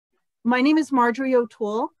My name is Marjory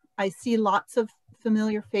O'Toole. I see lots of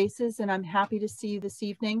familiar faces, and I'm happy to see you this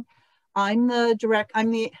evening. I'm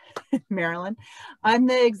the Marilyn. I'm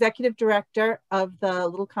the executive director of the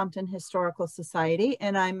Little Compton Historical Society,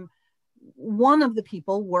 and I'm one of the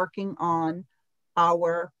people working on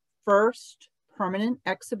our first permanent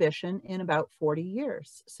exhibition in about 40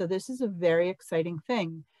 years. So this is a very exciting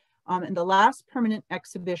thing. And the last permanent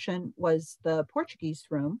exhibition was the Portuguese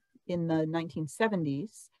Room in the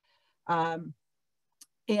 1970s.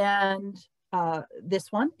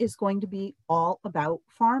 This one is going to be all about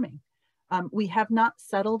farming. We have not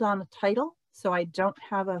settled on a title, so I don't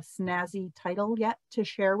have a snazzy title yet to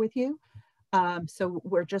share with you. So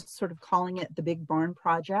we're just sort of calling it the Big Barn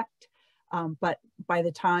Project. But by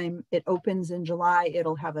the time it opens in July,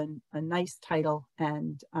 it'll have a nice title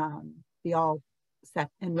and be all set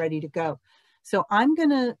and ready to go. So I'm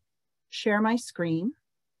going to share my screen.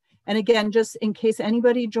 And again, just in case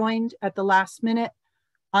anybody joined at the last minute,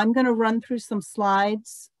 I'm going to run through some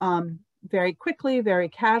slides very quickly, very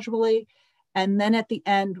casually. And then at the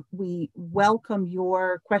end, we welcome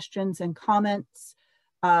your questions and comments.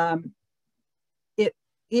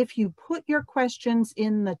 If you put your questions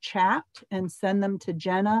in the chat and send them to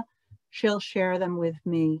Jenna, she'll share them with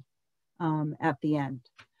me at the end.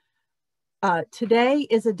 Today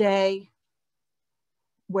is a day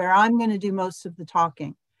where I'm going to do most of the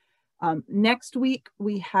talking. Next week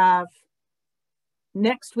and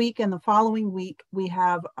the following week, we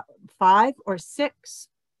have 5 or 6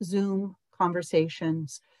 Zoom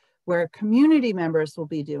conversations where community members will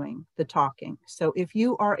be doing the talking. So if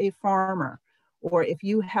you are a farmer, or if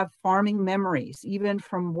you have farming memories, even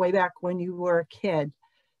from way back when you were a kid,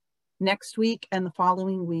 next week and the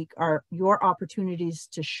following week are your opportunities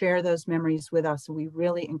to share those memories with us. We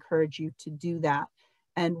really encourage you to do that.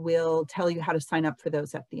 And we'll tell you how to sign up for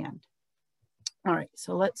those at the end. All right,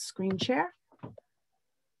 so let's screen share. All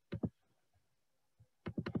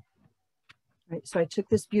right, so I took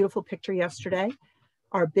this beautiful picture yesterday,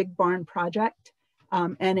 our Big Barn Project,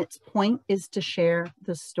 and its point is to share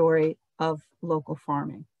the story of local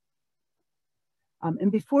farming.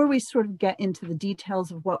 And before we sort of get into the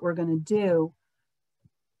details of what we're going to do,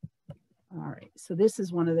 all right, so this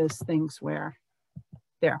is one of those things where,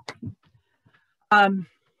 so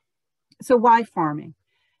why farming?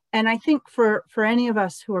 And I think for any of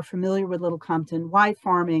us who are familiar with Little Compton, why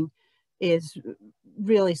farming is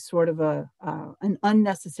really sort of an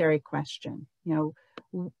unnecessary question. You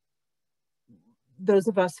know, those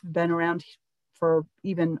of us who've been around for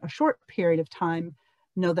even a short period of time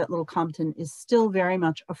know that Little Compton is still very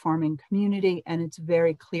much a farming community, and it's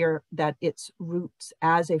very clear that its roots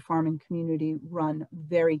as a farming community run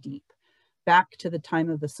very deep, back to the time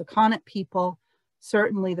of the Sakonnet people,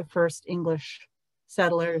 certainly the first English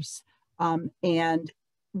settlers, and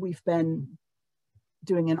we've been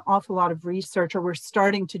doing an awful lot of research, or we're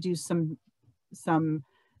starting to do some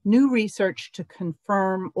new research to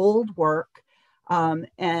confirm old work.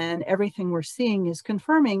 And everything we're seeing is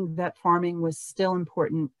confirming that farming was still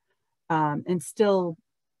important and still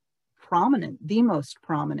prominent, the most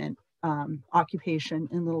prominent occupation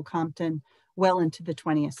in Little Compton well into the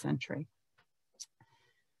 20th century.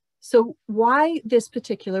 So why this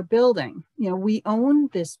particular building? You know, we own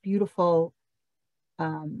this beautiful,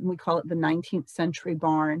 we call it the 19th century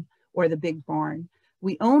barn or the Big Barn.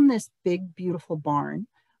 We own this big, beautiful barn.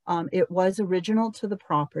 It was original to the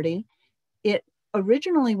property. It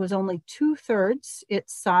originally was only 2/3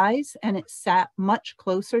 its size, and it sat much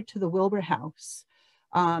closer to the Wilbur house.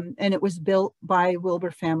 And it was built by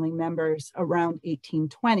Wilbur family members around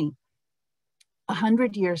 1820.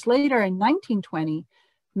 100 years later, in 1920,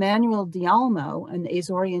 Manuel D'Almo, an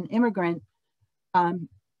Azorean immigrant,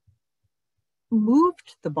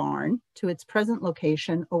 moved the barn to its present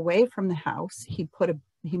location away from the house. He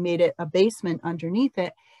made it a basement underneath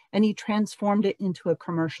it, and he transformed it into a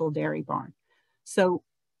commercial dairy barn. So,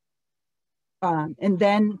 and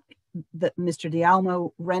then Mr.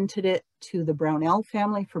 D'Almo rented it to the Brownell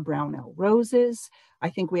family for Brownell Roses. I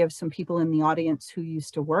think we have some people in the audience who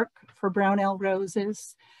used to work for Brownell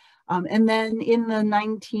Roses. And then in the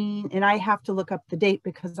and I have to look up the date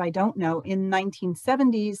because I don't know, in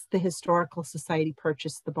 1970s, the Historical Society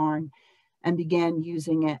purchased the barn and began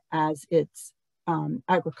using it as its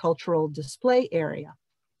agricultural display area.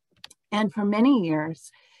 And for many years,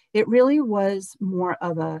 it really was more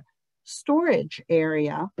of a storage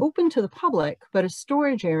area, open to the public, but a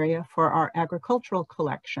storage area for our agricultural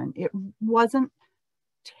collection. It wasn't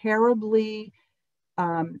terribly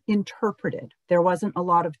interpreted. There wasn't a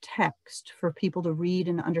lot of text for people to read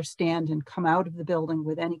and understand and come out of the building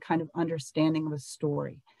with any kind of understanding of a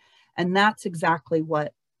story. And that's exactly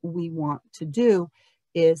what we want to do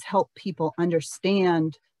is help people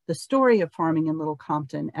understand the story of farming in Little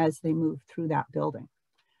Compton as they move through that building.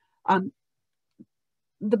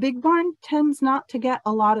 The big barn tends not to get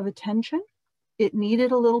a lot of attention. It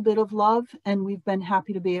needed a little bit of love, and we've been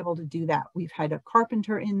happy to be able to do that. We've had a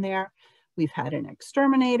carpenter in there. We've had an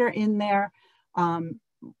exterminator in there.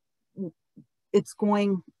 It's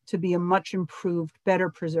going to be a much improved, better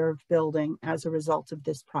preserved building as a result of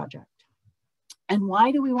this project. And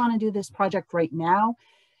why do we want to do this project right now?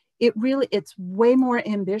 It's way more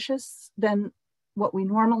ambitious than what we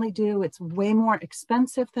normally do. It's way more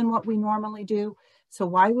expensive than what we normally do. So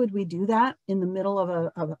why would we do that in the middle of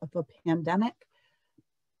a pandemic?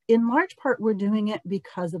 In large part, we're doing it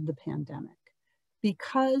because of the pandemic.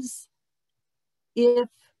 Because if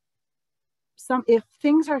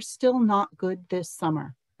things are still not good this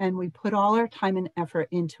summer and we put all our time and effort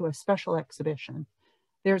into a special exhibition,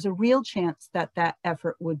 there's a real chance that that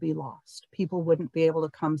effort would be lost. People wouldn't be able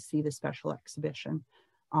to come see the special exhibition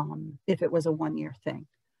if it was a one-year thing.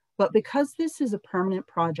 But because this is a permanent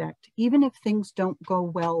project, even if things don't go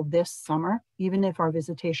well this summer, even if our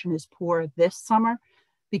visitation is poor this summer,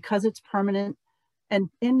 because it's permanent, and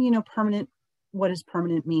you know, permanent, what does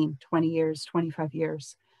permanent mean? 20 years, 25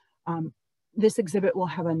 years. This exhibit will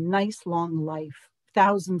have a nice long life.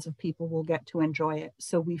 Thousands of people will get to enjoy it.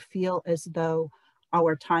 So we feel as though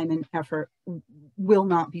our time and effort will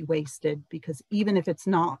not be wasted, because even if it's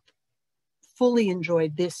not fully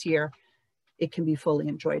enjoyed this year, it can be fully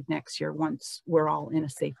enjoyed next year once we're all in a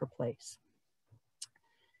safer place.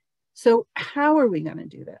 So how are we going to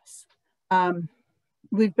do this?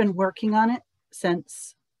 We've been working on it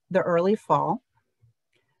since the early fall.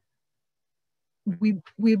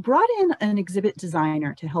 We brought in an exhibit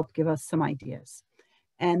designer to help give us some ideas.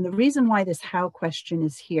 And the reason why this how question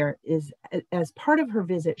is here is, as part of her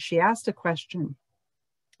visit, she asked a question,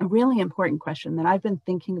 a really important question that I've been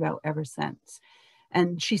thinking about ever since.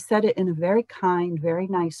 And she said it in a very kind, very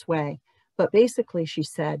nice way. But basically she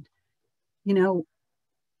said, you know,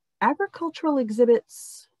 agricultural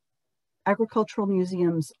exhibits, agricultural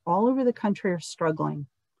museums all over the country are struggling.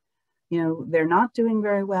 You know, they're not doing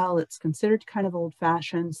very well. It's considered kind of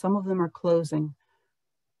old-fashioned. Some of them are closing.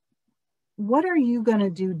 What are you going to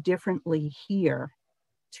do differently here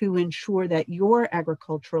to ensure that your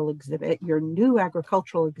agricultural exhibit, your new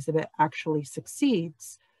agricultural exhibit, actually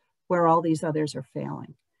succeeds where all these others are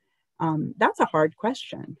failing? That's a hard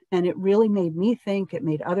question. And it really made me think, it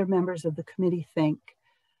made other members of the committee think.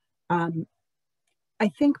 I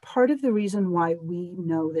think part of the reason why we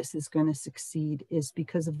know this is going to succeed is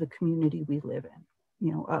because of the community we live in.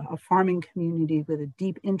 You know, a farming community with a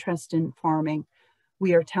deep interest in farming.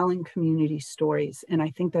 We are telling community stories, and I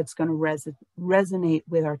think that's going to resonate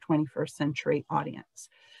with our 21st century audience.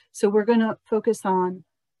 So we're going to focus on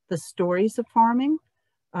the stories of farming,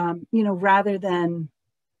 you know, rather than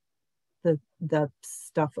the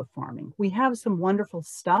stuff of farming. We have some wonderful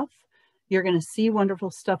stuff. You're going to see wonderful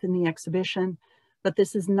stuff in the exhibition, but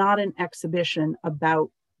this is not an exhibition about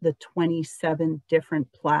the 27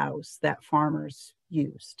 different plows that farmers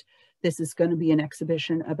used. This is going to be an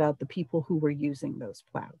exhibition about the people who were using those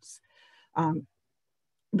plows.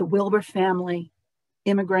 The Wilbur family,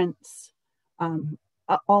 immigrants,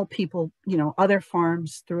 all people, you know, other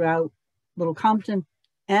farms throughout Little Compton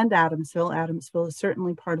and Adamsville. Adamsville is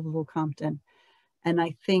certainly part of Little Compton. And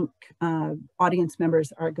I think audience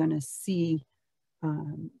members are going to see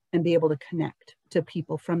and be able to connect to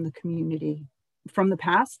people from the community, from the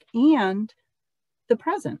past and the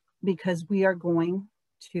present, because we are going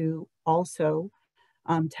to also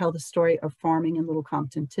tell the story of farming in Little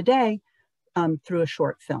Compton today through a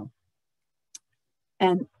short film.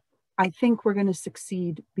 And I think we're going to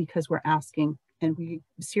succeed because we're asking, and we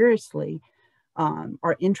seriously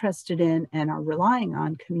are interested in and are relying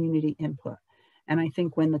on community input. And I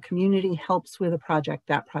think when the community helps with a project,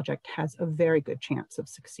 that project has a very good chance of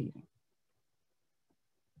succeeding.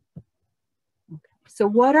 Okay. So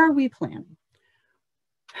what are we planning?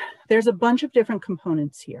 There's a bunch of different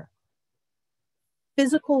components here.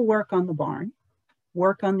 Physical work on the barn,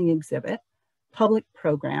 work on the exhibit, public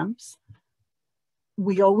programs.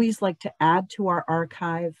 We always like to add to our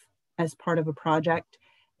archive as part of a project.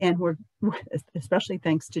 And we're, especially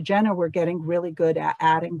thanks to Jenna, we're getting really good at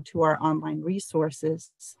adding to our online resources.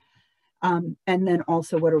 And then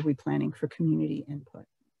also, what are we planning for community input?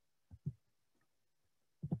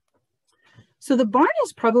 So the barn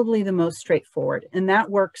is probably the most straightforward, and that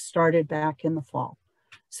work started back in the fall.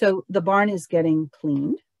 So the barn is getting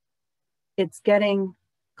cleaned. It's getting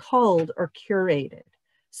culled or curated.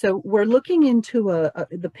 So we're looking into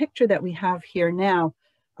the picture that we have here now.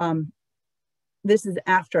 this is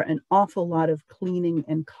after an awful lot of cleaning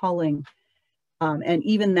and culling, and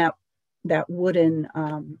even that wooden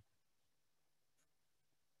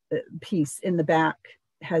piece in the back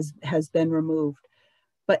has been removed.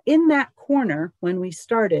 But in that corner, when we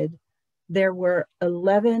started, there were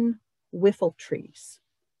 11 whiffle trees.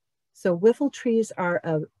 So whiffle trees are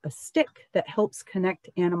a stick that helps connect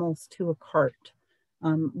animals to a cart.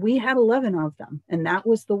 We had 11 of them, and that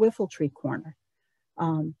was the whiffle tree corner.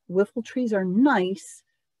 Whiffle trees are nice,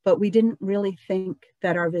 but we didn't really think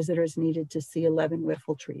that our visitors needed to see 11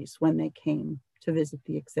 whiffle trees when they came to visit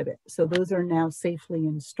the exhibit. So those are now safely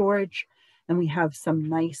in storage, and we have some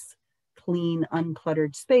nice, clean,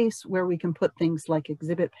 uncluttered space where we can put things like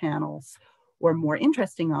exhibit panels or more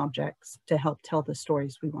interesting objects to help tell the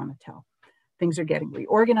stories we want to tell. Things are getting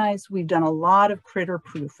reorganized. We've done a lot of critter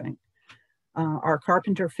proofing. Our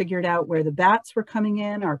carpenter figured out where the bats were coming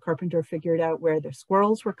in. Our carpenter figured out where the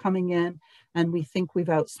squirrels were coming in, and we think we've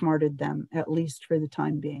outsmarted them, at least for the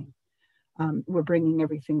time being. We're bringing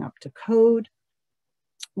everything up to code.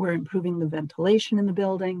 We're improving the ventilation in the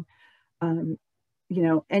building. You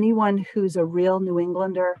know, anyone who's a real New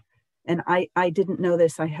Englander, and I didn't know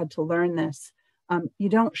this, I had to learn this. You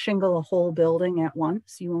don't shingle a whole building at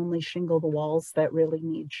once. You only shingle the walls that really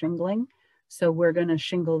need shingling. So we're going to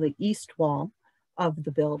shingle the east wall of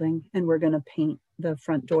the building, and we're going to paint the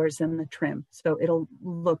front doors and the trim. So it'll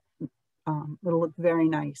look very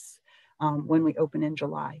nice when we open in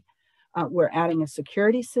July. We're adding a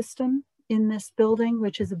security system in this building,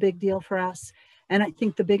 which is a big deal for us. And I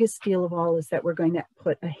think the biggest deal of all is that we're going to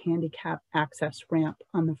put a handicap access ramp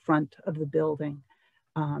on the front of the building.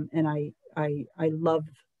 And I love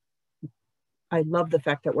the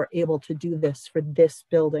fact that we're able to do this for this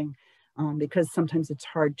building, because sometimes it's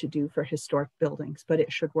hard to do for historic buildings, but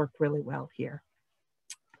it should work really well here.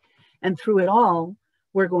 And through it all,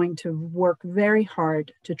 we're going to work very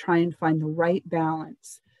hard to try and find the right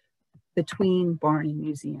balance between barn and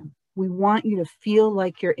museum. We want you to feel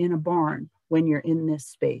like you're in a barn when you're in this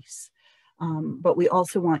space, but we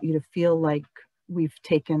also want you to feel like we've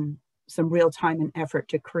taken some real time and effort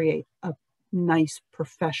to create a nice,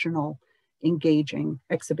 professional, engaging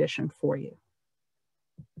exhibition for you.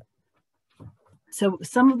 So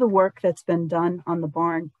some of the work that's been done on the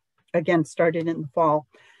barn, again, started in the fall.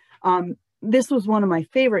 This was one of my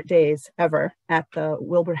favorite days ever at the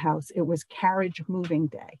Wilbur House. It was carriage moving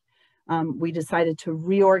day. We decided to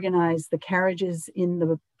reorganize the carriages in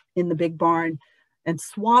the big barn and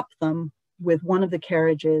swap them with one of the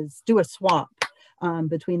carriages, do a swap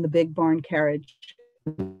between the big barn carriage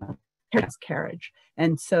and the carriage.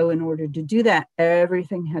 And so in order to do that,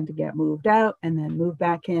 everything had to get moved out and then moved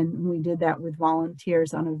back in. We did that with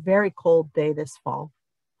volunteers on a very cold day this fall.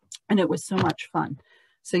 And it was so much fun.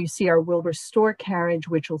 So you see our Wilbur store carriage,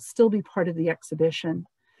 which will still be part of the exhibition,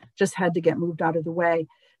 just had to get moved out of the way.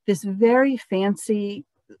 This very fancy,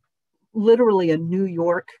 literally a New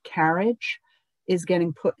York carriage is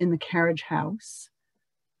getting put in the carriage house.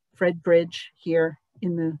 Fred Bridge here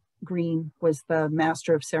in the green was the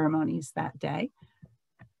master of ceremonies that day.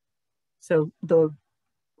 So the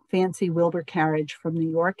fancy Wilbur carriage from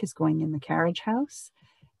New York is going in the carriage house.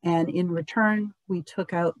 And in return, we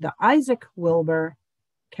took out the Isaac Wilbur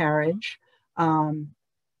carriage,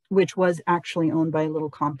 which was actually owned by a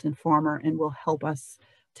Little Compton farmer and will help us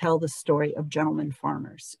tell the story of gentleman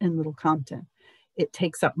farmers in Little Compton. It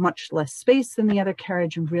takes up much less space than the other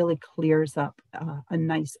carriage and really clears up a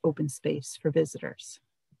nice open space for visitors.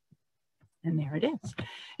 And there it is.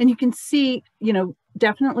 And you can see, you know,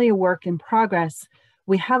 definitely a work in progress.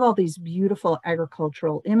 We have all these beautiful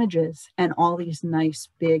agricultural images and all these nice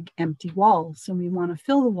big empty walls. And we want to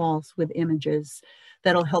fill the walls with images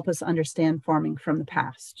that'll help us understand farming from the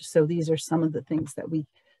past. So these are some of the things that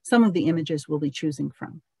some of the images we'll be choosing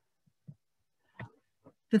from.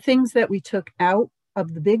 The things that we took out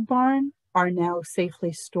of the big barn are now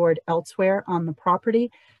safely stored elsewhere on the property.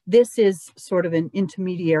 This is sort of an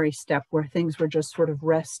intermediary step where things were just sort of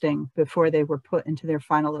resting before they were put into their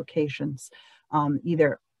final locations,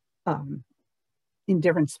 either in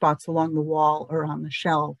different spots along the wall or on the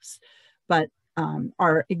shelves. But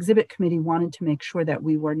our exhibit committee wanted to make sure that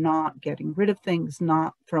we were not getting rid of things,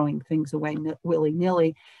 not throwing things away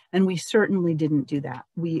willy-nilly, and we certainly didn't do that.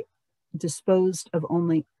 We disposed of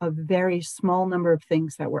only a very small number of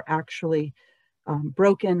things that were actually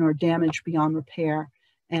broken or damaged beyond repair,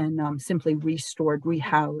 and simply restored,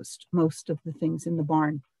 rehoused most of the things in the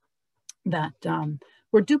barn that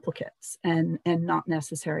were duplicates and not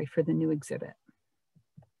necessary for the new exhibit.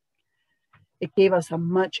 It gave us a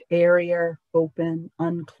much airier, open,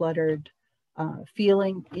 uncluttered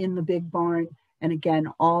feeling in the big barn. And again,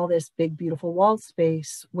 all this big, beautiful wall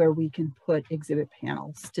space where we can put exhibit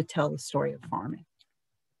panels to tell the story of farming.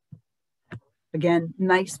 Again,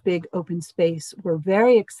 nice big open space. We're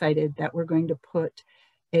very excited that we're going to put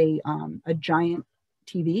a giant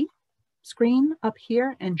TV screen up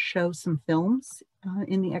here and show some films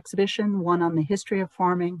in the exhibition, one on the history of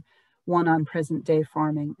farming, one on present day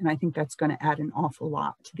farming. And I think that's going to add an awful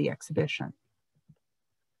lot to the exhibition.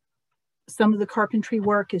 Some of the carpentry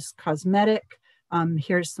work is cosmetic.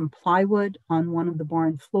 Here's some plywood on one of the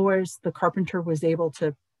barn floors. The carpenter was able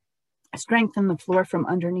to strengthen the floor from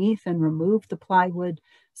underneath and remove the plywood,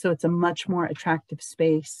 so it's a much more attractive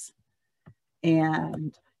space.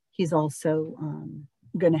 And he's also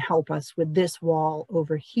going to help us with this wall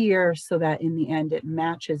over here so that in the end it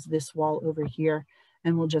matches this wall over here,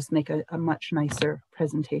 and we'll just make a much nicer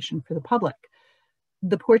presentation for the public.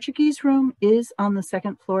 The Portuguese room is on the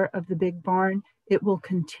second floor of the big barn. It will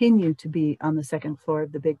continue to be on the second floor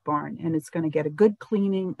of the big barn, and it's going to get a good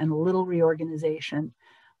cleaning and a little reorganization.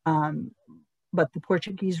 But the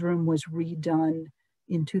Portuguese room was redone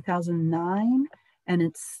in 2009, and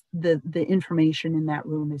it's the information in that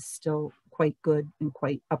room is still quite good and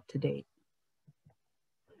quite up to date.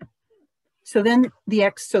 So then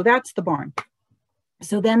so that's the barn.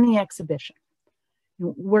 So then the exhibition.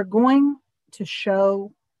 We're going to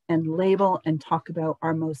show and label and talk about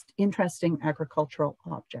our most interesting agricultural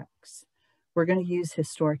objects. We're going to use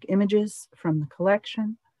historic images from the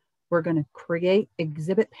collection. We're going to create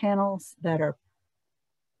exhibit panels that are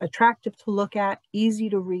attractive to look at, easy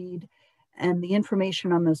to read, and the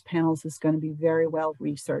information on those panels is going to be very well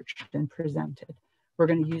researched and presented. We're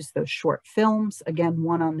going to use those short films, again,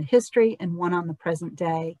 one on the history and one on the present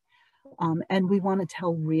day. And we want to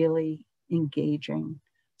tell really engaging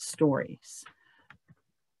stories.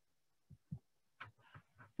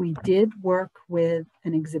 We did work with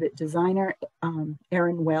an exhibit designer,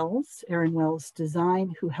 Erin Wells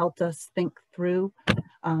Design, who helped us think through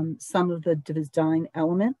some of the design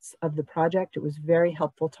elements of the project. It was very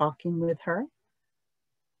helpful talking with her.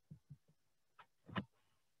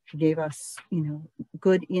 She gave us,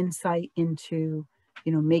 good insight into,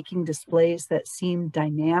 making displays that seem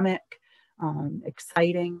dynamic,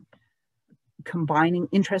 exciting, combining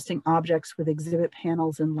interesting objects with exhibit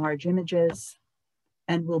panels and large images.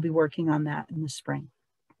 And we'll be working on that in the spring.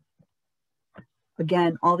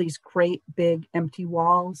 Again, all these great big empty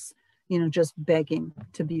walls, just begging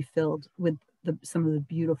to be filled with some of the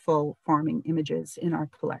beautiful farming images in our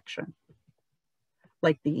collection.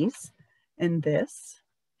 Like these and this.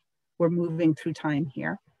 We're moving through time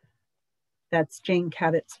here. That's Jane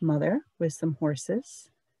Cabot's mother with some horses.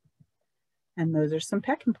 And those are some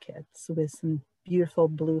Peckham kids with some beautiful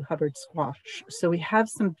blue Hubbard squash. So we have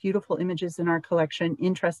some beautiful images in our collection,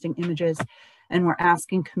 interesting images, and we're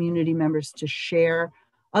asking community members to share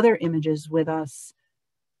other images with us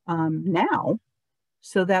now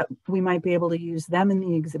so that we might be able to use them in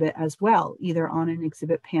the exhibit as well, either on an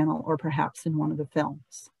exhibit panel or perhaps in one of the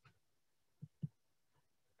films.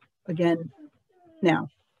 Again, now,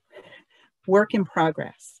 work in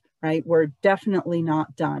progress, right? We're definitely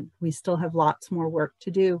not done. We still have lots more work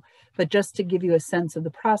to do, but just to give you a sense of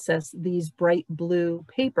the process, these bright blue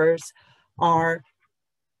papers are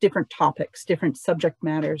different topics, different subject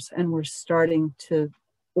matters, and we're starting to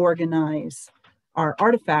organize our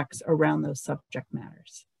artifacts around those subject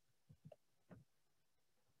matters.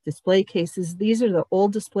 Display cases, these are the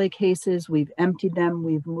old display cases. We've emptied them,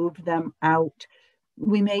 we've moved them out.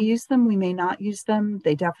 We may use them, we may not use them.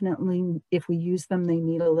 They definitely, if we use them, they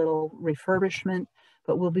need a little refurbishment,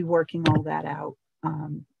 but we'll be working all that out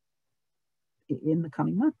in the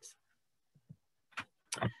coming months.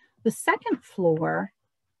 The second floor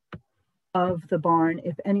of the barn,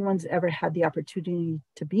 if anyone's ever had the opportunity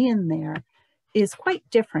to be in there, is quite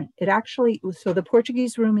different. It actually, so the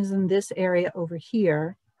Portuguese room is in this area over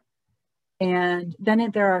here, and then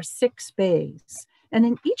there are 6 bays. And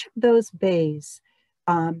in each of those bays,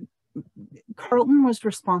 Carlton was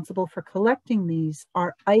responsible for collecting these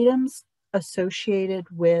are items associated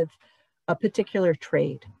with a particular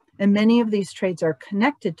trade. And many of these trades are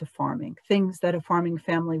connected to farming, things that a farming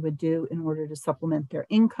family would do in order to supplement their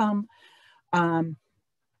income,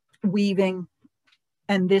 weaving.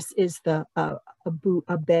 And this is a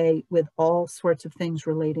bay with all sorts of things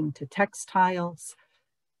relating to textiles,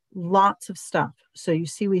 lots of stuff. So you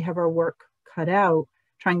see we have our work cut out,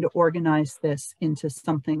 trying to organize this into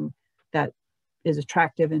something that is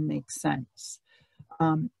attractive and makes sense.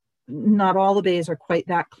 Not all the bays are quite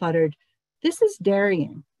that cluttered. This is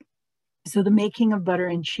dairying. So the making of butter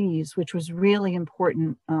and cheese, which was really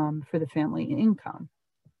important for the family income.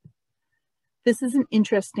 This is an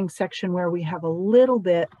interesting section where we have a little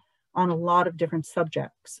bit on a lot of different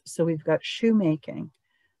subjects. So we've got shoemaking,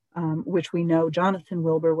 which we know Jonathan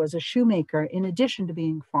Wilbur was a shoemaker in addition to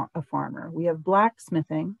being a farmer. We have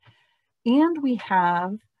blacksmithing, and we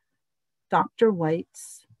have Dr.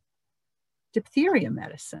 White's diphtheria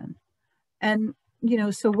medicine. And, you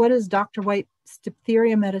know, so what does Dr. White's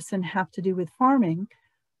diphtheria medicine have to do with farming?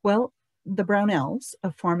 Well, the Brownells,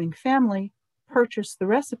 a farming family, purchased the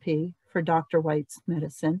recipe for Dr. White's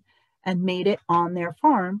medicine and made it on their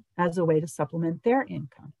farm as a way to supplement their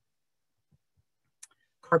income.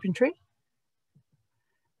 Carpentry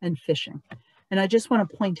and fishing. And I just want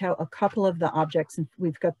to point out a couple of the objects.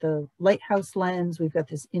 We've got the lighthouse lens. We've got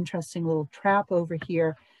this interesting little trap over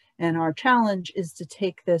here. And our challenge is to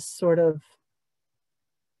take this sort of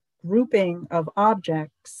grouping of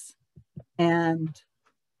objects and,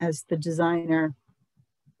 as the designer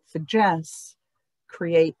suggests,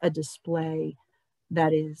 create a display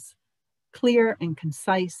that is clear and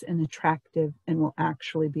concise and attractive and will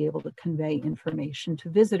actually be able to convey information to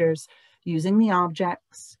visitors using the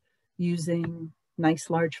objects, using nice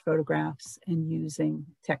large photographs, and using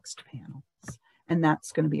text panels. And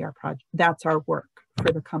that's going to be our project. That's our work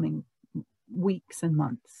for the coming weeks and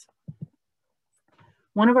months.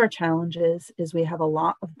 One of our challenges is we have a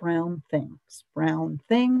lot of brown things, brown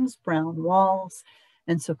walls.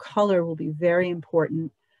 And so color will be very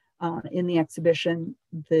important in the exhibition.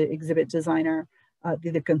 The exhibit designer,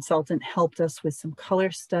 the consultant, helped us with some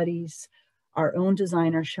color studies. Our own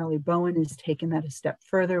designer, Shelley Bowen, has taken that a step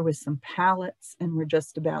further with some palettes, and we're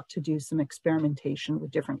just about to do some experimentation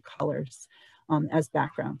with different colors as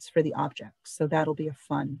backgrounds for the objects. So that'll be a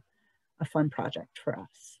fun project for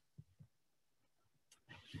us.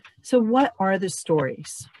 So what are the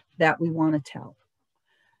stories that we want to tell?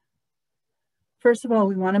 First of all,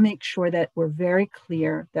 we want to make sure that we're very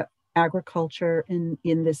clear that agriculture in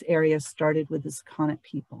this area started with the Sakonnet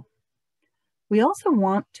people. We also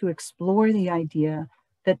want to explore the idea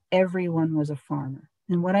that everyone was a farmer.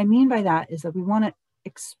 And what I mean by that is that we want to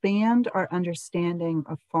expand our understanding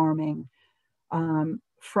of farming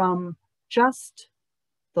from just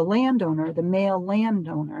the landowner, the male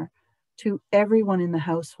landowner, to everyone in the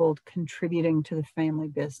household contributing to the family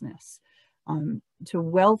business, to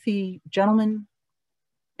wealthy gentlemen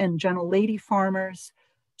and gentle lady farmers,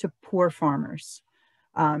 to poor farmers,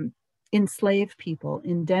 enslaved people,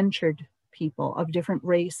 indentured people of different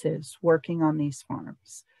races working on these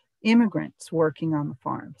farms, immigrants working on the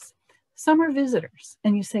farms, summer visitors.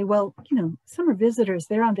 And you say, well, you know, summer visitors,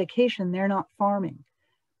 they're on vacation, they're not farming.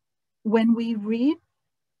 When we read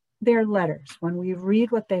their letters, when we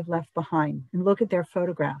read what they've left behind and look at their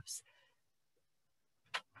photographs,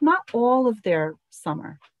 not all of their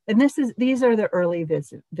summer, and these are the early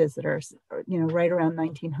visitors, you know, right around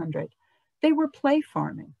 1900, they were play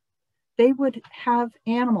farming. They would have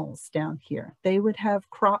animals down here. They would have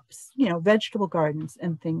crops, you know, vegetable gardens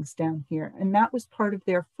and things down here. And that was part of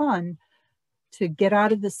their fun, to get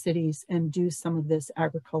out of the cities and do some of this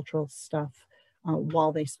agricultural stuff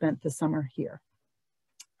while they spent the summer here.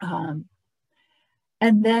 And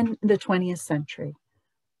then the 20th century.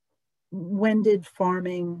 When did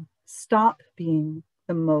farming stop being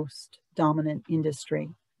the most dominant industry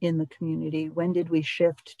in the community? When did we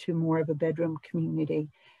shift to more of a bedroom community?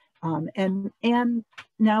 And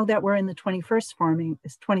now that we're in the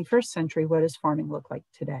 21st century, what does farming look like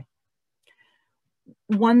today?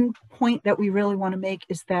 One point that we really want to make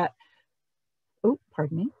is that,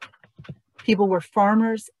 people were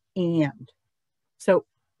farmers and. So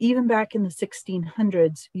even back in the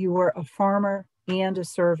 1600s, you were a farmer and a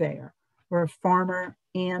surveyor, or a farmer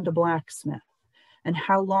and a blacksmith. And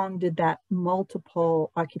how long did that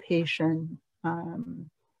multiple occupation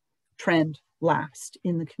trend last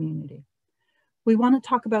in the community? We want to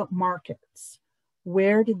talk about markets.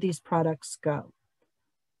 Where did these products go?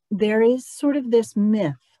 There is sort of this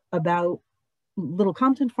myth about Little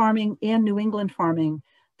Compton farming and New England farming,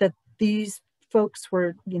 that these folks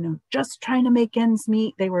were, you know, just trying to make ends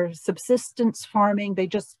meet. They were subsistence farming. They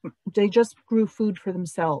just grew food for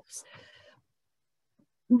themselves.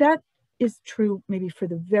 That is true maybe for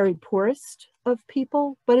the very poorest of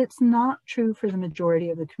people, but it's not true for the majority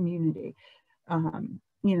of the community. You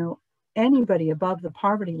know, anybody above the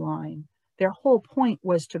poverty line, their whole point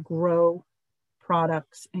was to grow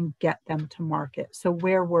products and get them to market. So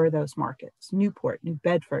where were those markets? Newport, New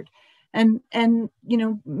Bedford, and you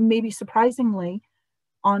know, maybe surprisingly,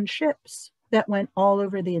 on ships that went all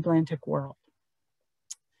over the Atlantic world.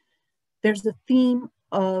 There's a theme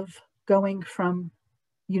of going from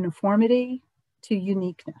uniformity to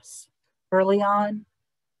uniqueness. Early on,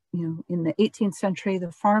 in the 18th century,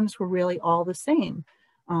 the farms were really all the same.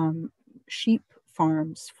 Sheep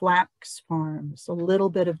farms, flax farms, a little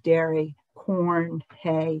bit of dairy, corn,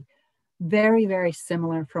 hay, very, very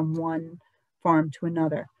similar from one farm to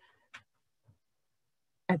another.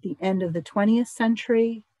 At the end of the 20th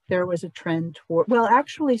century, there was a trend toward, well,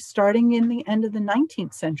 actually starting in the end of the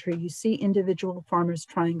 19th century, you see individual farmers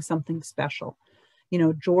trying something special.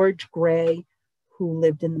 George Gray, who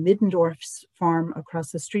lived in the Middendorf's farm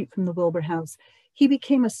across the street from the Wilbur House, he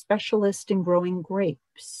became a specialist in growing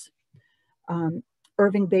grapes.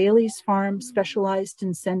 Irving Bailey's farm specialized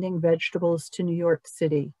in sending vegetables to New York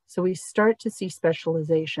City. So we start to see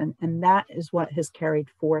specialization, and that is what has carried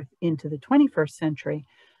forth into the 21st century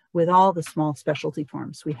with all the small specialty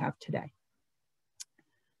farms we have today.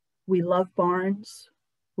 We love barns.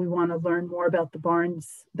 We want to learn more about the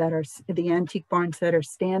barns that are the antique barns that are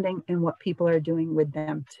standing and what people are doing with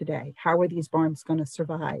them today. How are these barns going to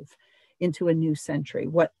survive into a new century?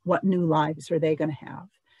 What new lives are they going to have?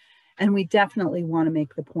 And we definitely want to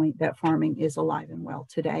make the point that farming is alive and well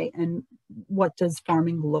today. And what does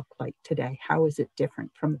farming look like today? How is it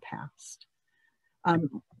different from the past?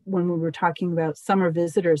 When we were talking about summer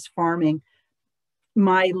visitors farming,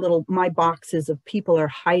 my boxes of people are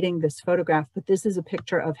hiding this photograph, but this is a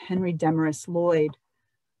picture of Henry Demarest Lloyd,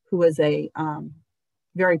 who was a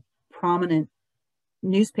very prominent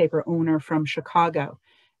newspaper owner from Chicago.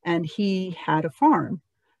 And he had a farm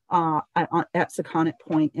at Sakonnet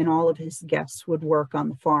Point, and all of his guests would work on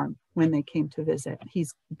the farm when they came to visit.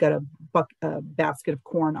 He's got a basket of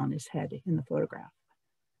corn on his head in the photograph.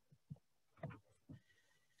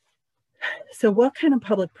 So what kind of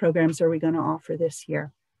public programs are we going to offer this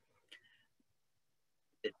year?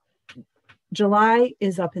 July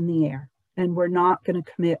is up in the air, and we're not going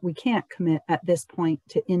to commit, we can't commit at this point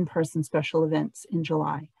to in-person special events in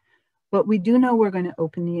July. But we do know we're going to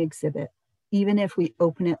open the exhibit, even if we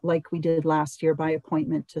open it like we did last year by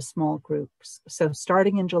appointment to small groups. So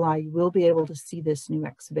starting in July, you will be able to see this new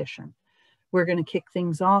exhibition. We're going to kick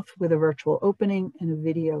things off with a virtual opening and a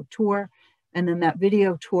video tour. And then that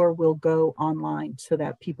video tour will go online so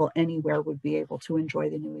that people anywhere would be able to enjoy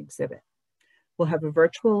the new exhibit. We'll have a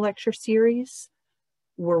virtual lecture series.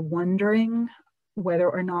 We're wondering whether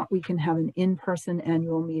or not we can have an in-person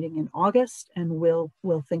annual meeting in August, and we'll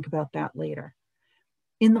think about that later.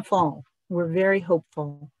 In the fall, we're very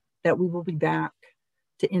hopeful that we will be back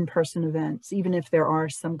to in-person events, even if there are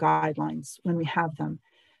some guidelines when we have them.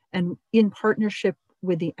 And in partnership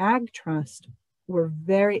with the Ag Trust, we're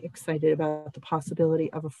very excited about the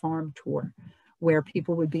possibility of a farm tour where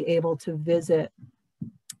people would be able to visit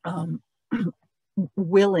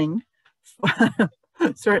willing,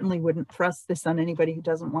 certainly wouldn't thrust this on anybody who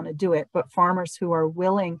doesn't want to do it, but farmers who are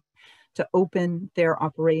willing to open their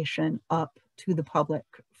operation up to the public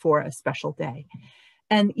for a special day.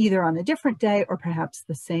 And either on a different day or perhaps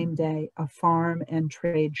the same day, a farm and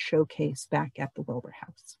trade showcase back at the Wilbur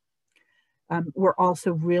House. We're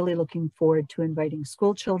also really looking forward to inviting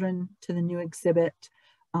school children to the new exhibit.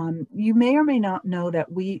 You may or may not know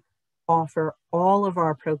that we offer all of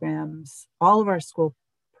our programs, all of our school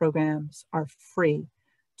programs are free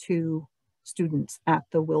to students at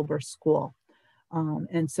the Wilbur School.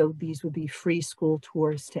 And so these would be free school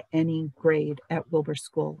tours to any grade at Wilbur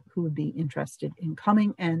School who would be interested in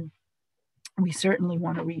coming. And we certainly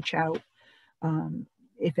want to reach out.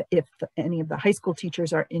 If any of the high school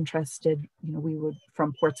teachers are interested, we would,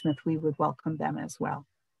 from Portsmouth, we would welcome them as well.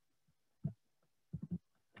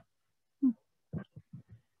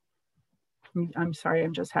 I'm sorry,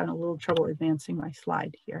 I'm just having a little trouble advancing my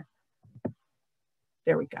slide here.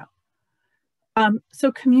 There we go.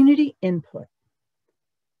 So community input.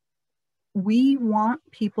 We want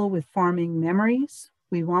people with farming memories.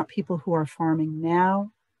 We want people who are farming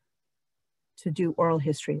now to do oral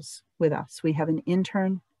histories with us. We have an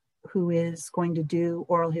intern who is going to do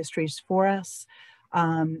oral histories for us.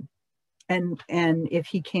 And if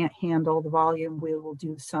he can't handle the volume, we will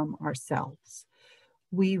do some ourselves.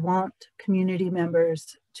 We want community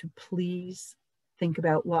members to please think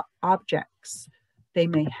about what objects they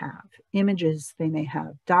may have, images they may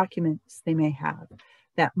have, documents they may have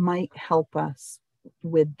that might help us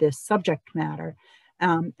with this subject matter.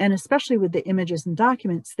 And especially with the images and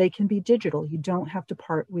documents, they can be digital. You don't have to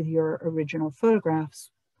part with your original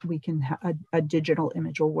photographs. We can have a digital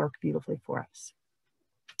image will work beautifully for us.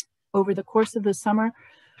 Over the course of the summer,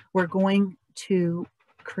 we're going to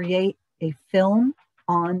create a film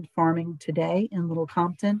on farming today in Little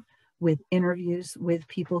Compton with interviews with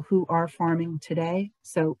people who are farming today.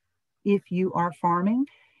 So if you are farming,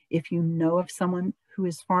 if you know of someone who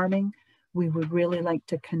is farming, we would really like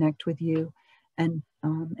to connect with you and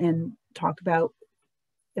talk about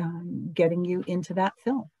getting you into that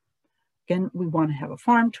film. Again, we want to have a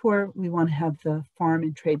farm tour. We want to have the farm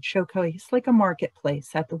and trade showcase, like a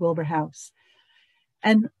marketplace at the Wilbur House.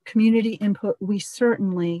 And community input, we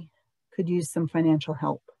certainly could use some financial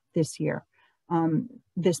help this year.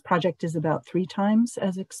 This project is about 3 times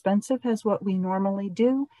as expensive as what we normally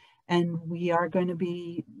do. And we are going to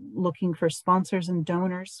be looking for sponsors and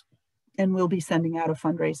donors. And we'll be sending out a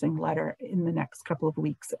fundraising letter in the next couple of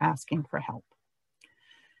weeks asking for help.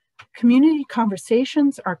 Community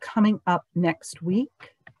conversations are coming up next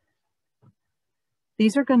week.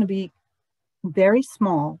 These are going to be very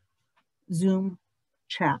small Zoom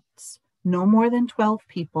chats, no more than 12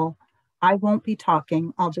 people. I won't be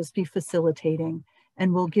talking, I'll just be facilitating,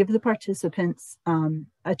 and we'll give the participants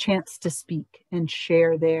a chance to speak and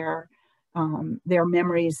share their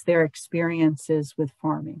memories, their experiences with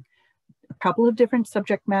farming. A couple of different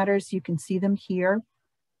subject matters, you can see them here.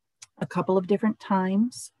 A couple of different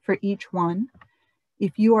times for each one.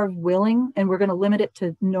 If you are willing, and we're going to limit it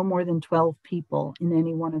to no more than 12 people in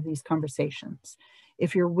any one of these conversations.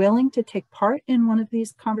 If you're willing to take part in one of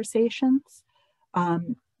these conversations,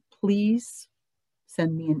 please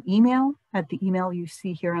send me an email at the email you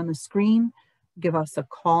see here on the screen, give us a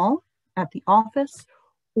call at the office,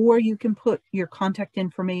 or you can put your contact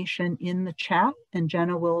information in the chat and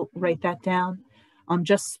Jenna will write that down.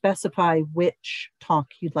 Just specify which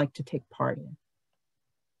talk you'd like to take part in.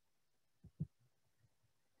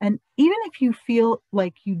 And even if you feel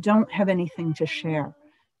like you don't have anything to share,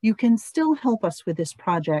 you can still help us with this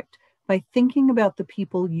project by thinking about the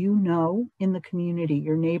people you know in the community,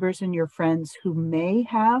 your neighbors and your friends who may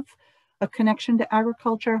have a connection to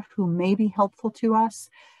agriculture, who may be helpful to us,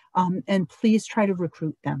 and please try to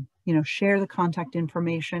recruit them. You know, share the contact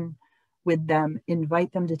information with them,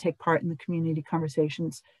 invite them to take part in the community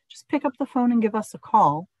conversations. Just pick up the phone and give us a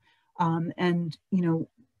call. And, you know,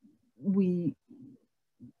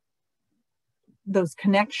 those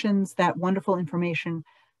connections, that wonderful information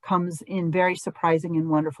comes in very surprising and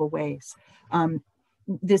wonderful ways.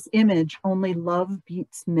 This image, Only Love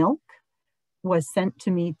Beats Milk, was sent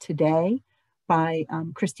to me today by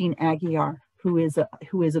Christine Aguiar, who is a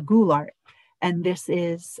Goulart. And this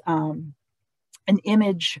is an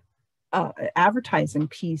image advertising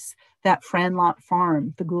piece that Franlot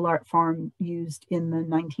Farm, the Goulart farm, used in the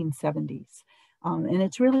 1970s. And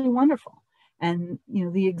it's really wonderful. And, you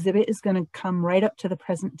know, the exhibit is going to come right up to the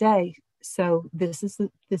present day. So this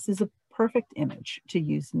is a perfect image to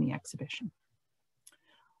use in the exhibition.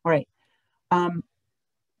 All right.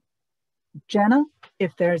 Jenna,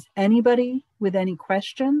 if there's anybody with any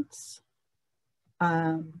questions,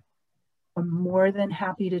 I'm more than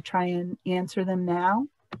happy to try and answer them now.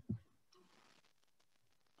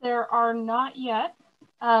 There are not yet.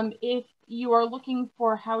 If you are looking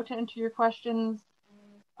for how to enter your questions,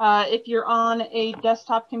 if you're on a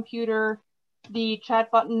desktop computer, the chat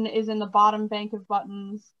button is in the bottom bank of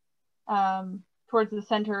buttons towards the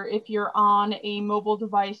center. If you're on a mobile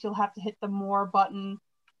device, you'll have to hit the More button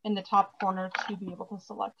in the top corner to be able to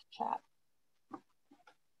select chat.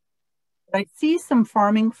 I see some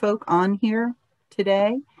farming folk on here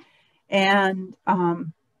today, and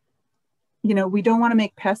you know, we don't want to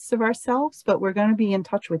make pests of ourselves, but we're going to be in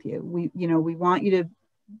touch with you. We want you to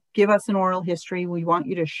give us an oral history. We want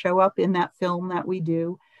you to show up in that film that we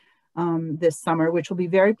do this summer, which will be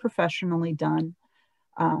very professionally done.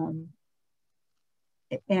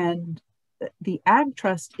 And the Ag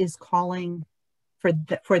Trust is calling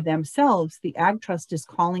for themselves. The Ag Trust is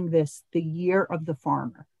calling this the Year of the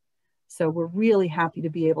Farmer. So we're really happy to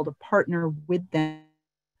be able to partner with them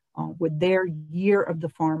with their Year of the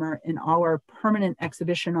Farmer and our permanent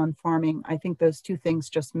exhibition on farming. I think those two things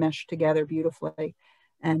just mesh together beautifully,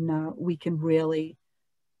 and we can really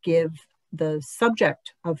give the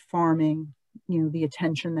subject of farming, you know, the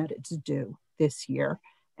attention that it's due this year.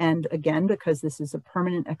 And again, because this is a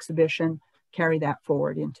permanent exhibition, carry that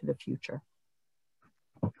forward into the future.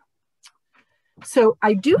 So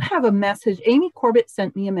I do have a message. Amy Corbett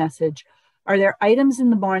sent me a message. Are there items in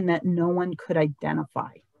the barn that no one could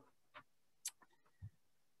identify?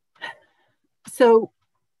 So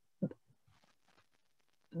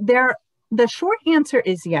the short answer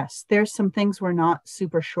is yes. There's some things we're not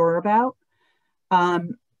super sure about.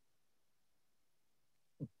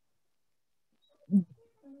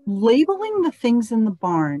 Labeling the things in the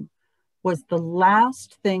barn was the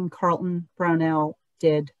last thing Carlton Brownell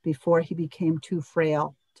did before he became too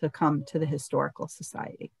frail to come to the Historical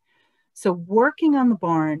Society. So working on the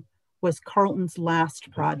barn was Carlton's last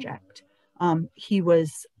project. He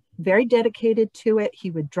was very dedicated to it.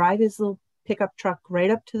 He would drive his little pickup truck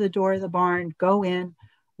right up to the door of the barn, go in,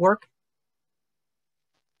 work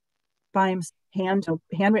by himself,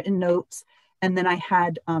 handwritten notes. And then I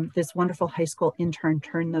had this wonderful high school intern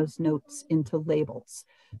turn those notes into labels.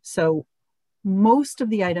 So most of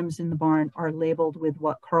the items in the barn are labeled with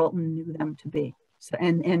what Carlton knew them to be. So,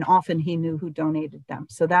 and often he knew who donated them.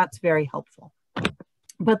 So that's very helpful.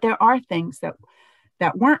 But there are things that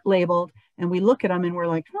weren't labeled, and we look at them and we're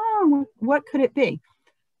like, oh, what could it be?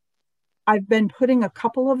 I've been putting a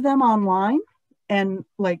couple of them online, and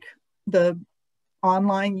like the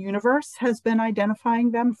online universe has been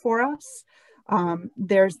identifying them for us.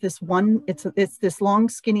 There's this one, it's this long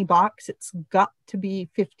skinny box. It's got to be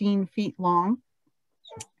 15 feet long.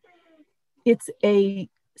 It's a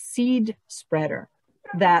seed spreader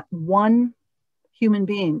that one human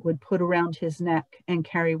being would put around his neck and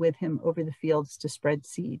carry with him over the fields to spread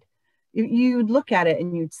seed. You'd look at it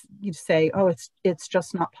and you'd say, oh, it's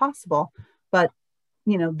just not possible. But,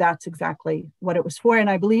 you know, that's exactly what it was for. And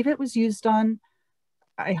I believe it was used on,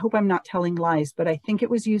 I hope I'm not telling lies, but I think it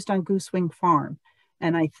was used on Goosewing Farm.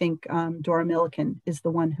 And I think Dora Milliken is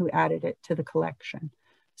the one who added it to the collection.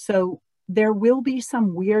 So there will be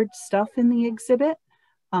some weird stuff in the exhibit,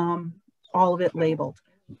 all of it labeled.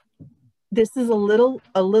 This is a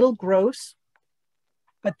little gross,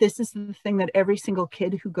 but this is the thing that every single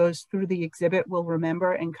kid who goes through the exhibit will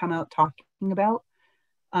remember and come out talking about.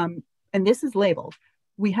 And this is labeled.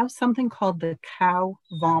 We have something called the cow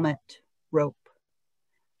vomit rope.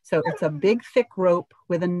 So it's a big, thick rope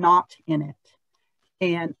with a knot in it.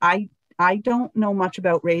 And I don't know much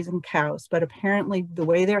about raising cows, but apparently the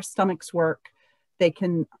way their stomachs work, they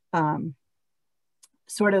can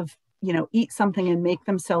sort of, you know, eat something and make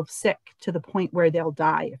themselves sick to the point where they'll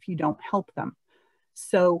die if you don't help them.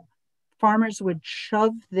 So farmers would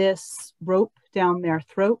shove this rope down their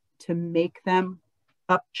throat to make them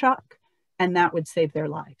upchuck, and that would save their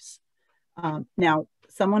lives. Now,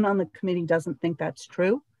 someone on the committee doesn't think that's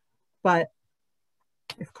true, but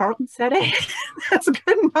if Carlton said it, that's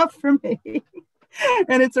good enough for me.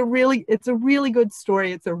 And it's a really good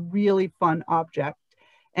story. It's a really fun object.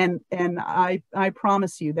 And I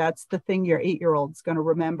promise you, that's the thing your 8-year-old's going to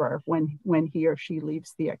remember when he or she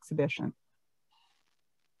leaves the exhibition.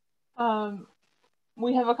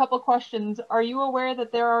 We have a couple questions. Are you aware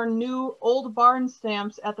that there are new old barn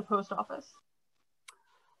stamps at the post office?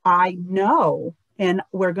 I know, and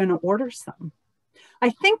we're going to order some. I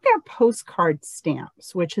think they're postcard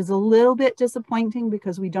stamps, which is a little bit disappointing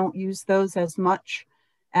because we don't use those as much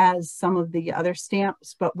as some of the other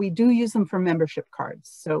stamps, but we do use them for membership cards.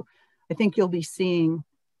 So I think you'll be seeing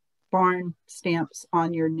barn stamps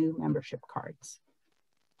on your new membership cards.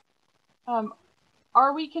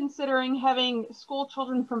 Are we considering having school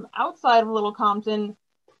children from outside of Little Compton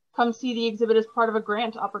come see the exhibit as part of a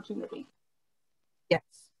grant opportunity? Yes.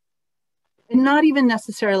 And not even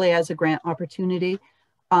necessarily as a grant opportunity.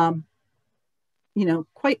 You know,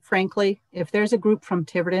 quite frankly, if there's a group from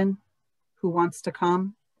Tiverton who wants to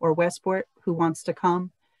come, or Westport who wants to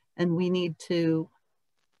come, and we need to,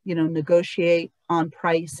 you know, negotiate on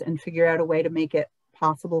price and figure out a way to make it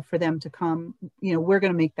possible for them to come, you know, we're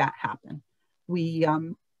going to make that happen. We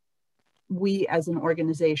as an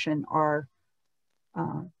organization are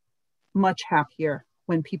much happier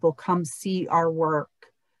when people come see our work,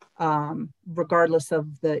 regardless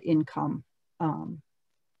of the income.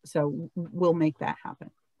 So we'll make that happen.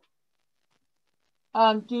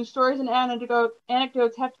 Do stories and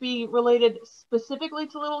anecdotes have to be related specifically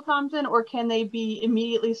to Little Compton, or can they be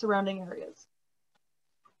immediately surrounding areas?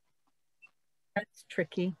 That's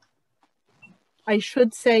tricky. I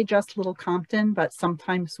should say just Little Compton, but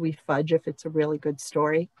sometimes we fudge if it's a really good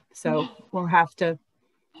story. So we'll have to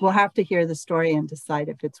hear the story and decide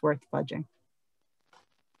if it's worth fudging.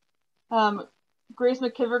 Grace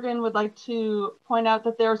McKivergan would like to point out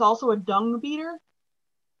that there's also a dung beater.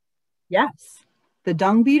 Yes, the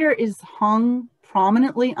dung beater is hung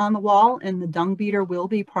prominently on the wall, and the dung beater will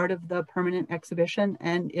be part of the permanent exhibition,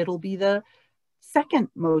 and it'll be the second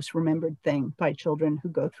most remembered thing by children who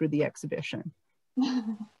go through the exhibition.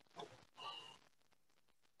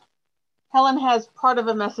 Helen has part of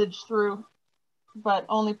a message through, but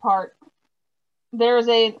only part. There is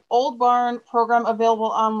an old barn program available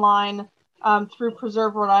online through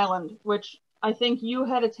Preserve Rhode Island, which I think you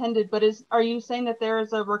had attended, but are you saying that there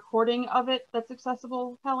is a recording of it that's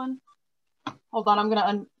accessible, Helen? Hold on,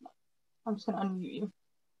 I'm just gonna unmute you.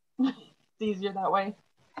 It's easier that way.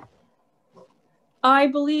 I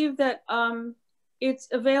believe that it's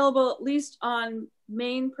available at least on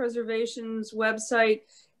Maine Preservation's website,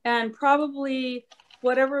 and probably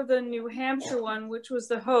whatever the New Hampshire one, which was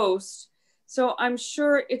the host, So I'm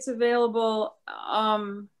sure it's available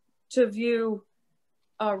to view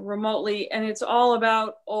remotely, and it's all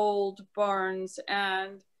about old barns.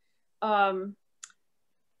 And Jenna,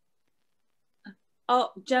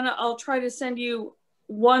 I'll try to send you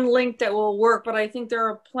one link that will work, but I think there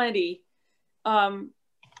are plenty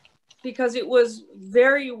because it was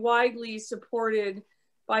very widely supported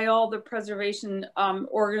by all the preservation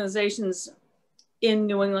organizations in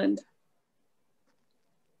New England.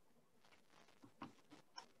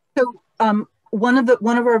 So one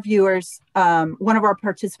of our viewers, one of our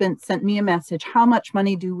participants sent me a message. How much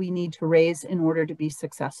money do we need to raise in order to be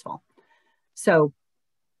successful? So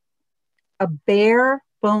a bare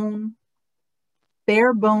bones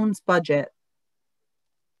budget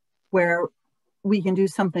where we can do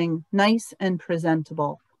something nice and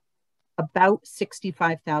presentable, about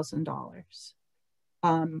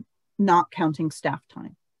 $65,000, not counting staff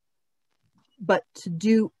time. But to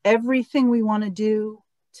do everything we want to do,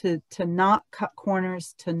 to not cut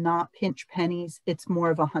corners, to not pinch pennies, it's more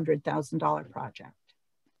of a $100,000 project.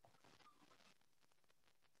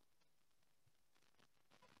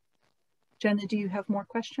 Jenna, do you have more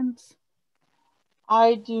questions?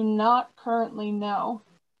 I do not currently know.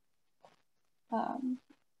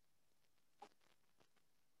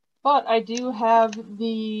 But I do have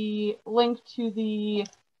the link to the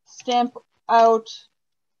stamp out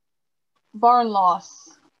barn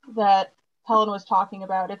loss that Helen was talking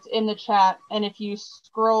about. It's in the chat, and if you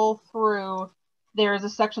scroll through, there is a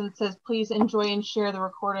section that says, please enjoy and share the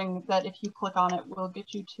recording, that if you click on it, will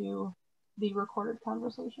get you to the recorded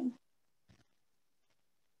conversation.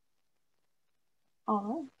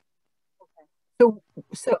 All right.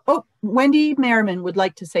 So Wendy Merriman would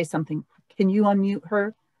like to say something. Can you unmute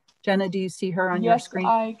her? Jenna, do you see her on your screen?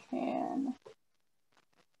 Yes, I can.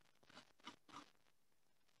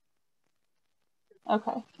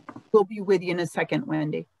 Okay. We'll be with you in a second,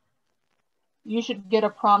 Wendy. You should get a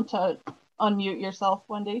prompt to unmute yourself,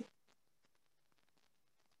 Wendy.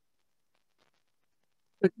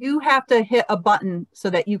 But you have to hit a button so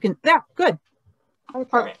that you can, yeah, good. Okay.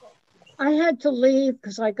 Perfect. I had to leave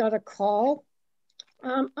because I got a call.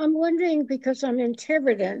 I'm wondering, because I'm in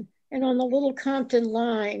Tiverton and on the Little Compton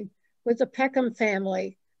line with the Peckham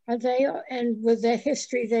family, are they, and with the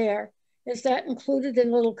history there, is that included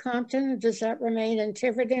in Little Compton, or does that remain in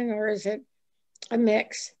Tiverton, or is it a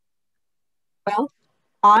mix? Well,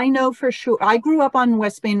 I know for sure, I grew up on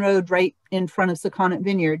West Main Road right in front of Sakonnet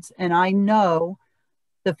Vineyards, and I know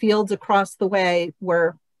the fields across the way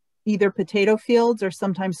were either potato fields or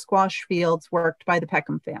sometimes squash fields worked by the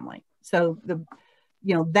Peckham family. So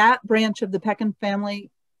that branch of the Peckham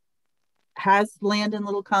family has land in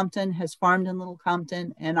Little Compton, has farmed in Little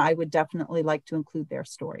Compton, and I would definitely like to include their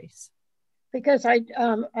stories. Because I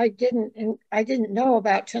didn't know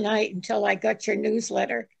about tonight until I got your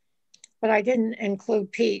newsletter, but I didn't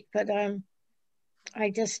include Pete. But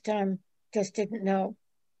I just didn't know.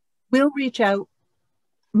 We'll reach out.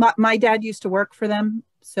 My dad used to work for them,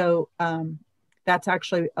 so that's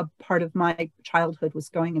actually a part of my childhood, was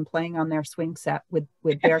going and playing on their swing set with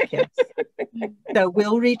their kids. So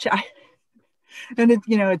we'll reach out. And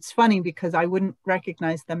it's funny because I wouldn't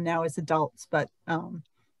recognize them now as adults, but it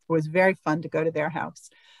was very fun to go to their house.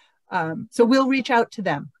 So we'll reach out to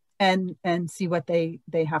them and see what they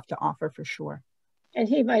have to offer for sure. And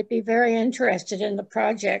he might be very interested in the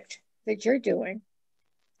project that you're doing.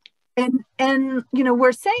 And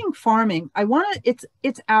we're saying farming.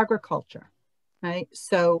 It's agriculture, right?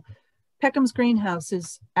 So Peckham's greenhouse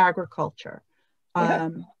is agriculture.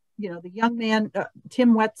 Yeah. The young man,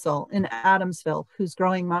 Tim Wetzel in Adamsville, who's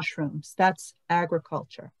growing mushrooms, that's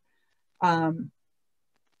agriculture.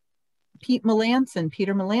 Peter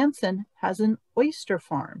Melanson has an oyster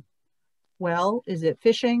farm. Well, is it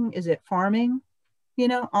fishing? Is it farming?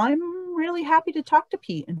 I'm really happy to talk to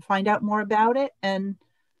Pete and find out more about it. And,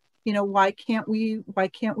 why can't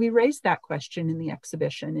we raise that question in the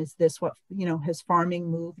exhibition? Is this what, has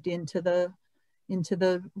farming moved into the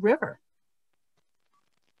river?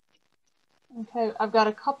 Okay, I've got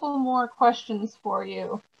a couple more questions for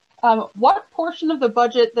you. What portion of the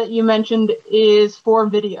budget that you mentioned is for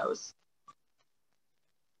videos?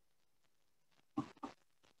 I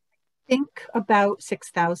think about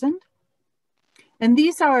 6,000. And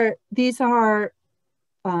these are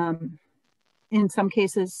in some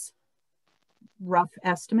cases rough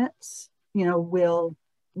estimates. We'll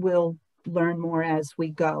learn more as we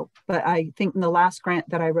go. But I think in the last grant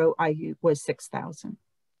that I wrote, was 6,000.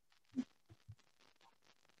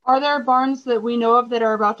 Are there barns that we know of that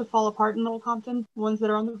are about to fall apart in Little Compton? Ones that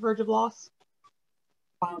are on the verge of loss?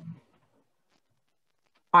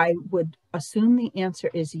 I would assume the answer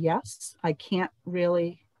is yes. I can't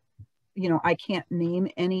really, I can't name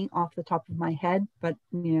any off the top of my head, but,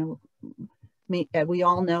 we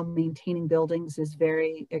all know maintaining buildings is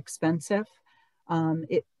very expensive.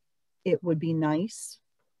 It would be nice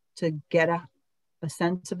to get a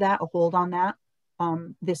sense of that, a hold on that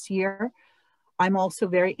this year. I'm also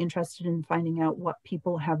very interested in finding out what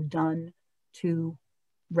people have done to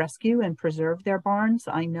rescue and preserve their barns.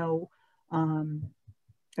 I know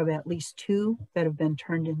of at least 2 that have been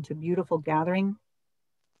turned into beautiful gathering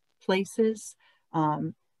places.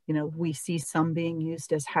 We see some being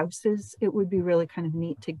used as houses. It would be really kind of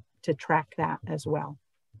neat to track that as well.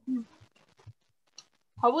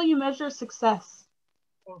 How will you measure success?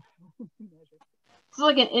 This is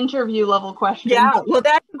like an interview level question. Yeah, well,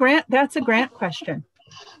 that's a grant question.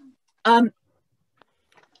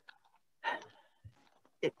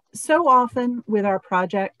 So often with our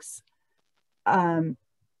projects,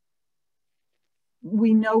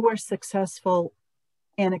 we know we're successful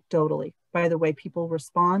anecdotally by the way people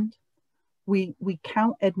respond. We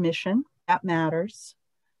count admission, that matters.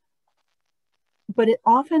 But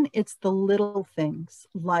it's the little things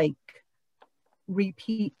like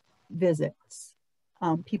repeat visits,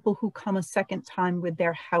 people who come a second time with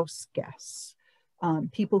their house guests,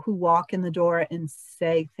 people who walk in the door and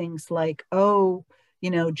say things like, oh,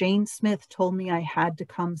 Jane Smith told me I had to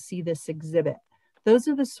come see this exhibit. Those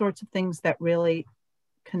are the sorts of things that really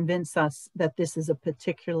convince us that this is a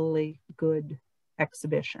particularly good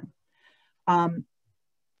exhibition.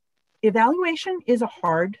 Evaluation is a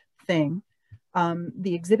hard thing.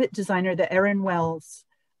 The exhibit designer, the Erin Wells,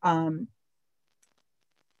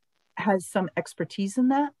 has some expertise in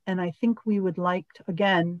that. And I think we would like to,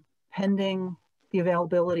 again, pending the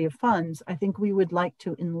availability of funds, I think we would like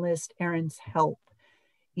to enlist Erin's help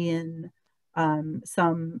in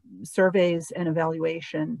some surveys and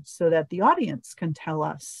evaluation so that the audience can tell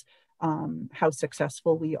us how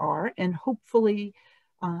successful we are, and hopefully,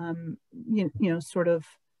 sort of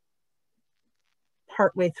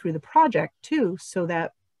partway through the project too, so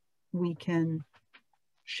that we can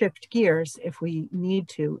shift gears if we need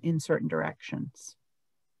to in certain directions.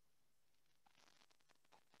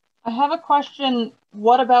 I have a question.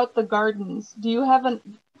 What about the gardens? Do you have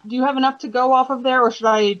enough to go off of there, or should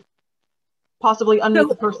I possibly unmute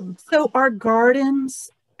the person? So our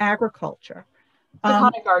gardens, agriculture.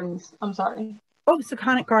 Sakonnet Gardens, I'm sorry. Oh,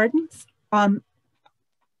 Sakonnet Gardens.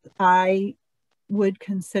 I would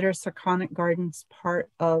consider Sakonnet Gardens part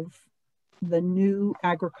of the new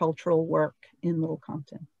agricultural work in Little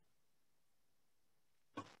Compton.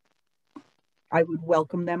 I would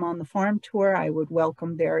welcome them on the farm tour. I would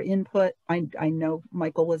welcome their input. I know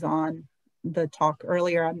Michael was on the talk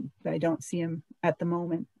earlier. I don't see him at the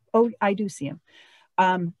moment. Oh, I do see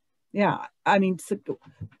him. Yeah, I mean, so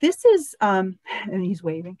this is, and he's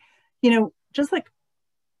waving, just like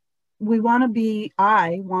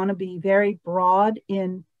I want to be very broad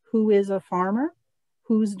in who is a farmer,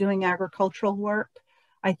 who's doing agricultural work.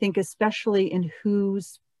 I think especially in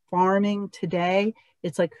who's farming today,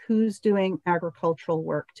 it's like who's doing agricultural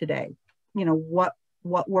work today. What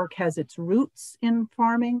work has its roots in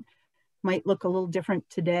farming might look a little different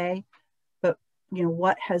today, but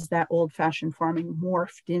what has that old-fashioned farming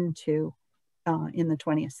morphed into in the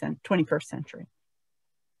 21st century?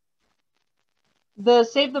 The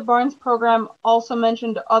Save the Barns program also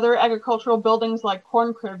mentioned other agricultural buildings like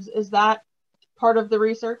corn cribs. Is that part of the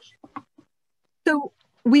research? So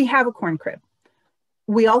we have a corn crib.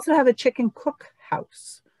 We also have a chicken cook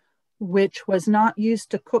house, which was not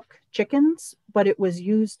used to cook chickens, but it was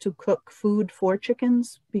used to cook food for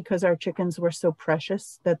chickens because our chickens were so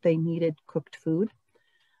precious that they needed cooked food.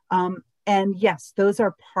 And yes, those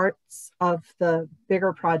are parts of the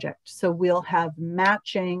bigger project. So we'll have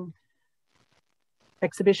matching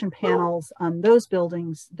exhibition panels on those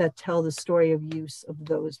buildings that tell the story of use of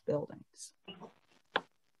those buildings.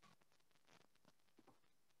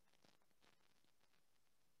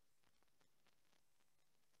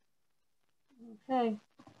 Okay.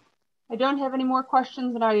 I don't have any more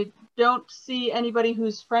questions, and I don't see anybody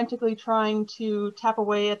who's frantically trying to tap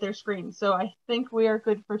away at their screen. So I think we are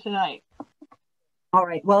good for tonight. All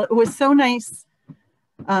right. Well, it was so nice.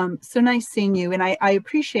 So nice seeing you. And I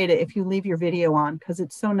appreciate it if you leave your video on, because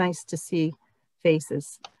it's so nice to see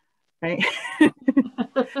faces, right?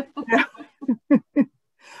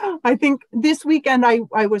 I think this weekend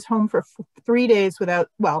I was home for 3 days without,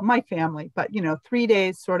 well, my family, but 3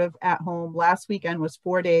 days sort of at home. Last weekend was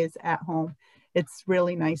 4 days at home. It's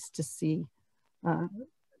really nice to see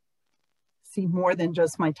more than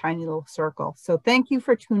just my tiny little circle. So thank you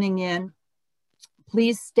for tuning in.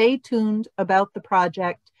 Please stay tuned about the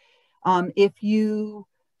project. If you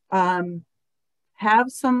have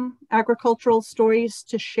some agricultural stories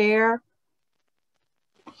to share,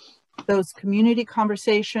 those community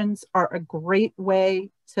conversations are a great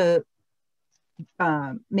way to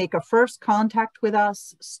make a first contact with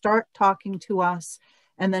us, start talking to us,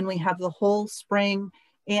 and then we have the whole spring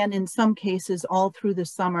and in some cases all through the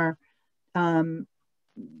summer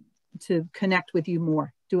to connect with you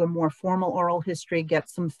more, do a more formal oral history, get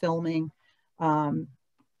some filming. You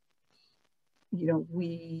know,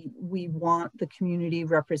 we want the community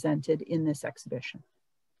represented in this exhibition.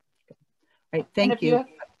 Okay. All right, thank you.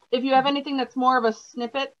 If you have anything that's more of a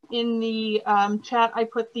snippet in the chat, I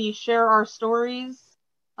put the Share Our Stories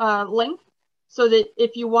link, so that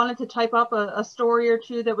if you wanted to type up a story or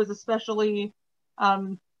two that was especially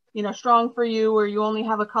you know, strong for you, or you only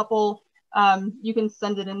have a couple, you can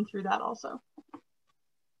send it in through that also.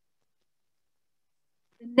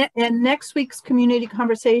 And next week's community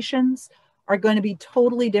conversations are going to be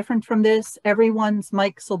totally different from this. Everyone's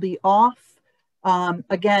mics will be off.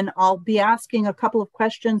 Again, I'll be asking a couple of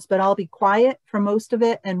questions, but I'll be quiet for most of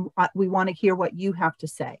it, and we want to hear what you have to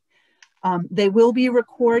say. They will be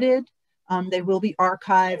recorded, they will be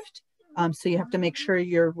archived, so you have to make sure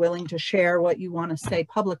you're willing to share what you want to say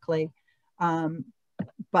publicly,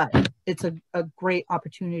 but it's a great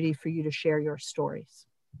opportunity for you to share your stories.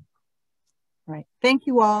 All right, thank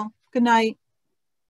you all. Good night.